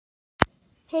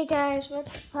Hey guys,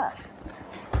 what's up?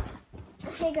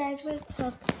 Hey guys, what's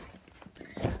up?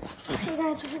 Hey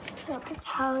guys, what's up? It's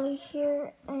Holly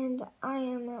here, and I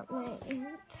am at my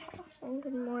aunt's house. And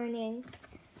good morning.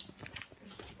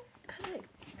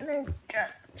 And I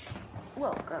just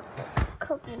woke up a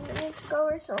couple minutes ago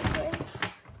or something.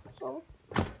 So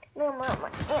now I'm at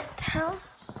my aunt's house,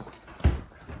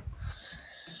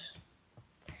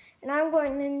 and I'm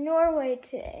going to Norway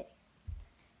today.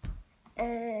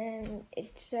 And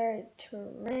it started to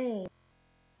rain.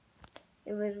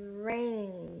 It was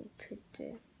raining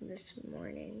today, this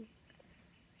morning.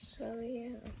 So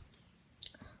yeah,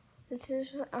 this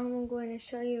is what I'm going to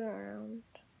show you around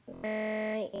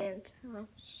my aunt's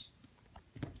house.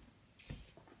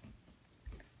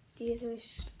 These are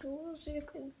stools you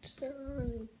can sit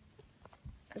on,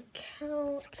 a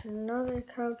couch, another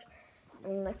couch,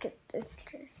 and look at this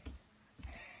chair.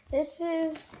 This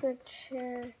is the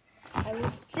chair I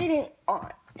was sitting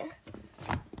on.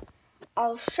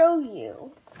 I'll show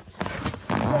you.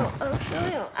 So I'll show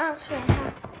you after I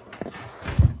have.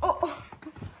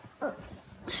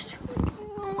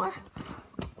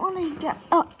 When I get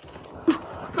up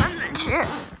from the chair.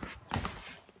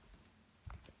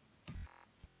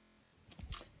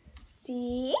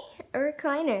 See, a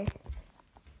recliner.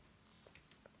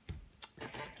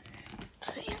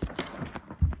 So yeah.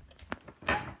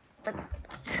 But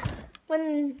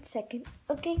 1 second,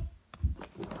 okay?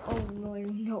 Oh no, I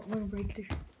do not want to break this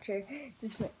chair.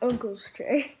 This is my uncle's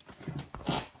chair.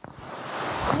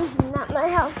 This is not my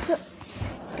house. So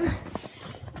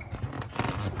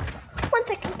 1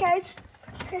 second, guys.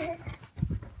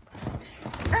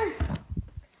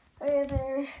 Right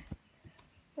there.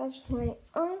 That's my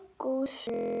uncle's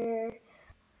chair.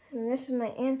 And this is my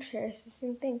aunt's chair. It's the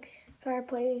same thing.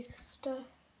 Fireplace stuff.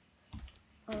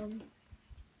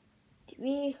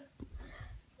 TV.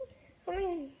 Let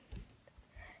me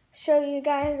show you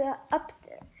guys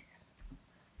upstairs.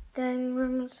 Dining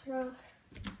room and stuff.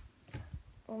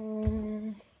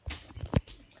 And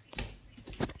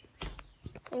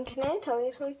can I tell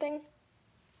you something?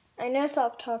 I know it's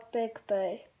off topic,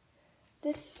 but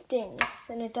this stinks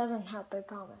and it doesn't help, I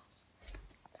promise.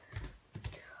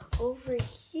 Over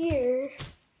here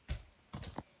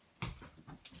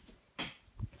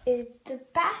is the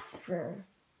bathroom.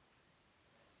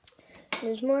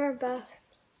 There's more bathrooms.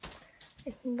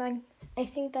 I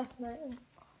think that's my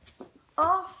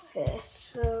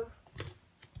office, so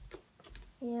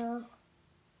yeah.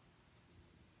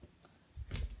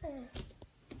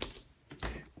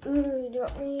 Ooh,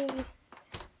 don't me.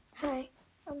 Hi,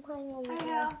 I'm playing over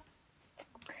here.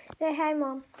 Say hi,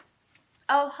 Mom.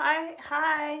 Oh,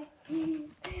 hi.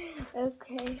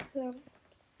 Okay, so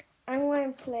I'm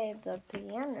going to play the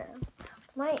piano.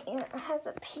 My aunt has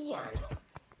a piano.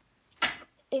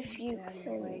 If you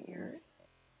can.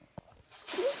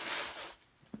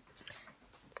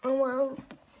 Well,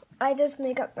 I just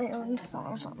make up my own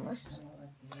songs on this.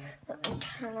 Let me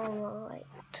turn on the light.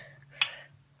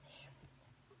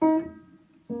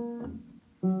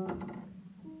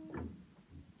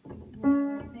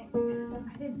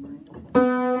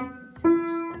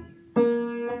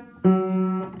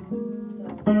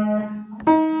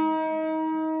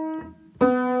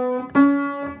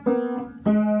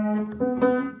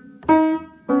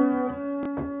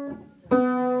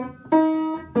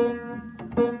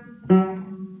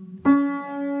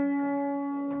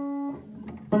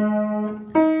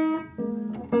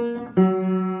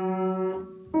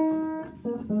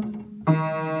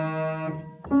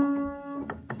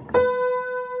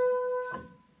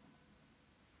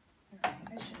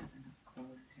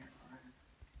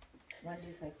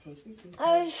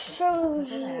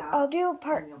 I'll do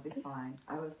part. You'll be fine.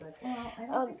 I was like, well,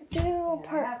 I'll do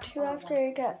part 2 after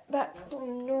I get back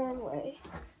from Norway,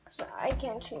 because I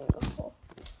can't show you the full.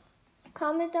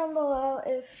 Comment down below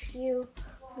if you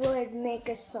would make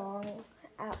a song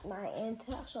at my aunt's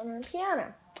house on her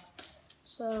piano.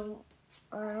 So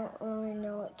I don't really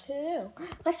know what to do.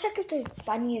 Let's check if there's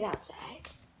bunnies outside.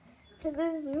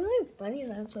 There's really bunnies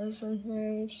outside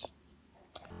sometimes.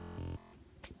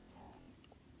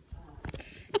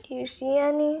 Do you see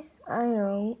any? I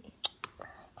don't.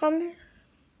 Comment.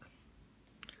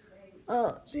 I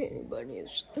don't see any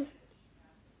bunnies.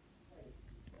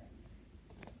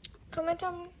 Comment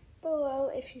down below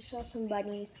if you saw some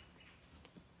bunnies.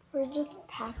 We're just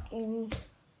packing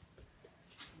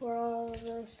for all of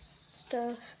this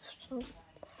stuff. So,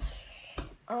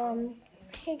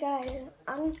 hey guys,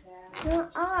 I'll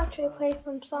actually play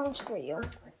some songs for you.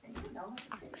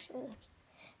 Actually.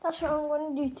 That's what I'm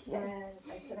going to do today.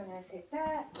 And I said I'm going to take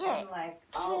that. Okay. And like,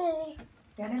 I'll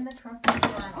get in the trunk and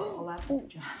pull out the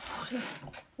pajamas.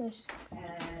 Yes. And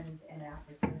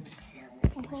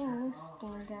Oh, let's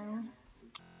stand down.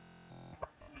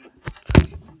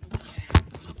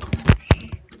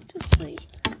 Just like,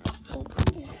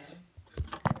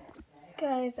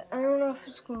 guys, I don't know if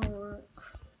it's gonna work.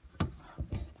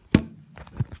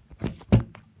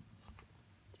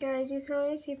 Guys, you can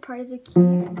only see part of the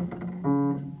keys.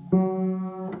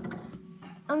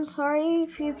 I'm sorry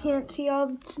if you can't see all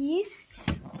the keys,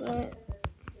 but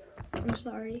I'm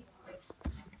sorry.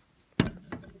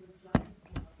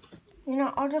 You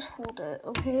know, I'll just fold it,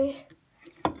 okay?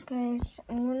 Guys,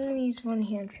 I'm gonna use one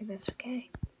hand for this, okay?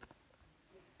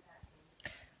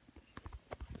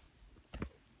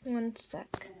 One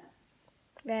sec.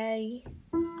 Ready?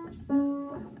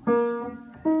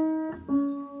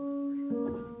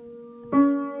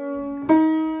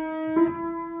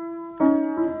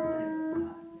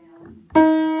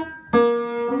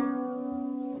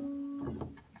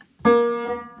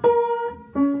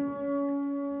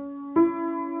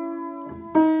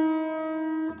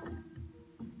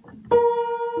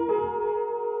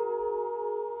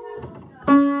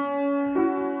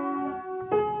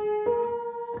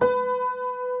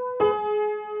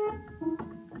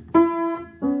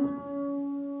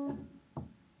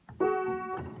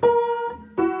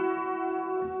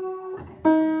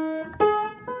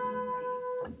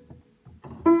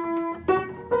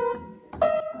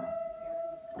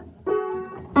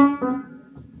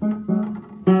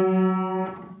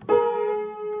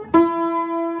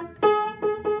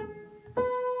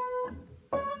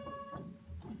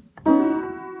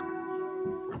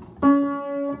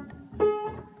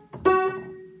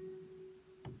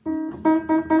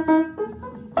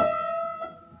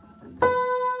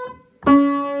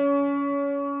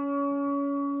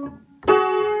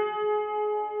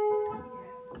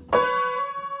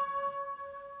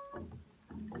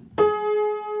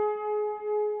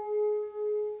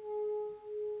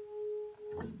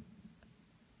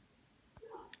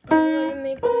 I'm gonna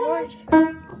make more.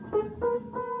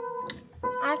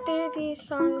 After these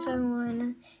songs, I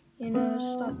wanna,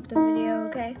 stop the video,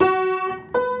 okay?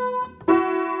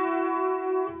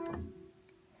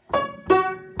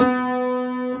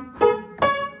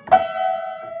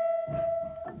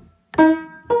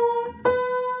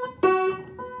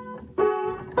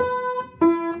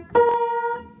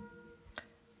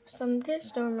 Some this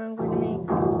storm I'm gonna make.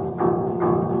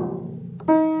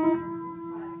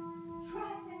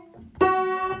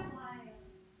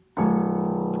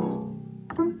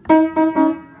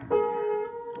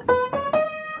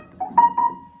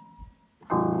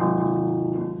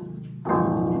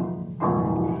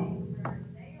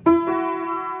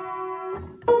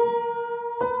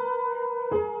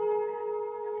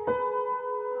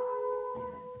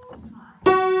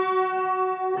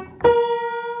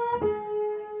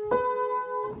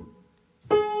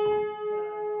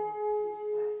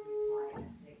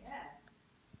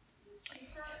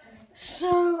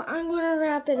 So I'm gonna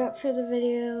wrap it up for the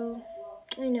video.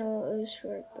 I know it was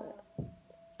short, but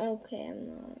okay, I'm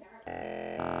not.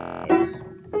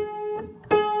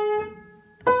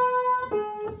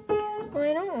 Well,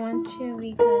 I don't want to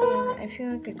because I feel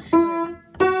like it's short.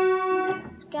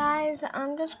 Guys,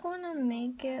 I'm just gonna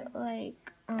make it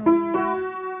like I'm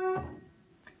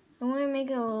gonna make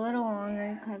it a little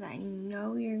longer because I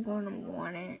know you're gonna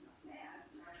want it.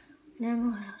 And I'm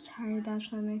a little tired,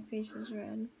 that's why my face is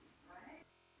red.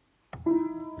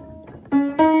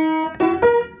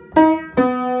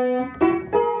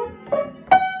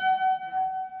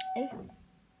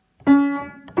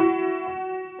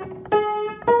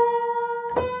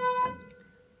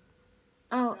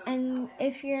 Oh, and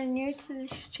if you're new to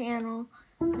this channel,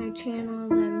 my channel,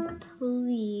 then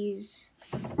please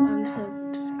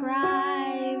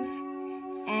subscribe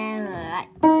and like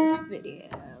this video.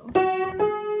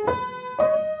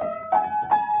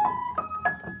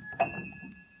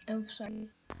 Oh, sorry.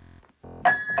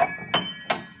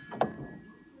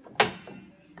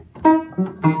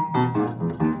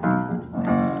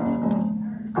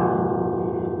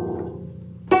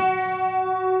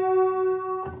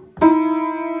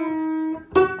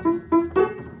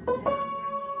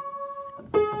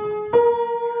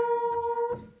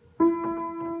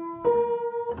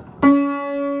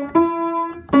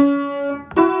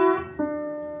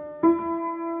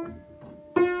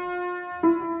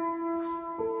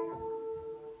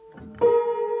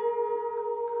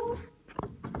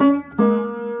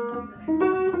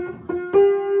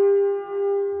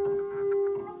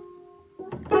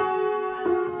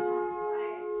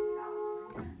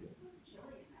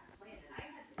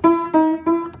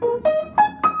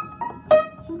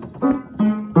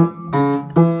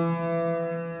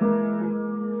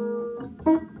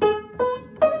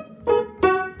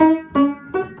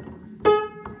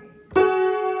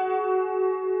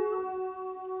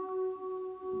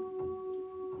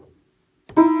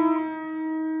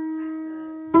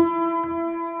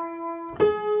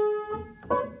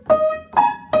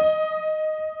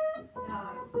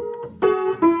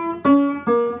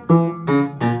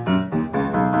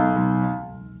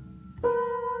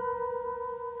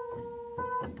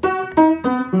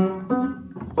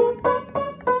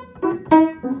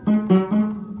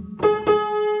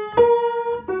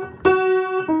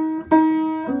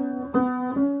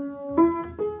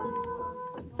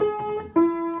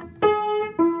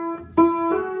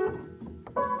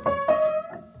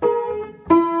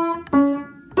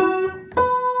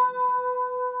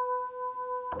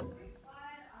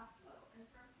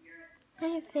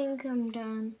 think I'm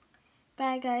done.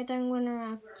 Bye, guys. I'm going to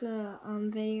wrap the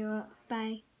video up.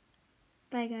 Bye.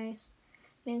 Bye, guys.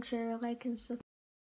 Make sure to like and subscribe.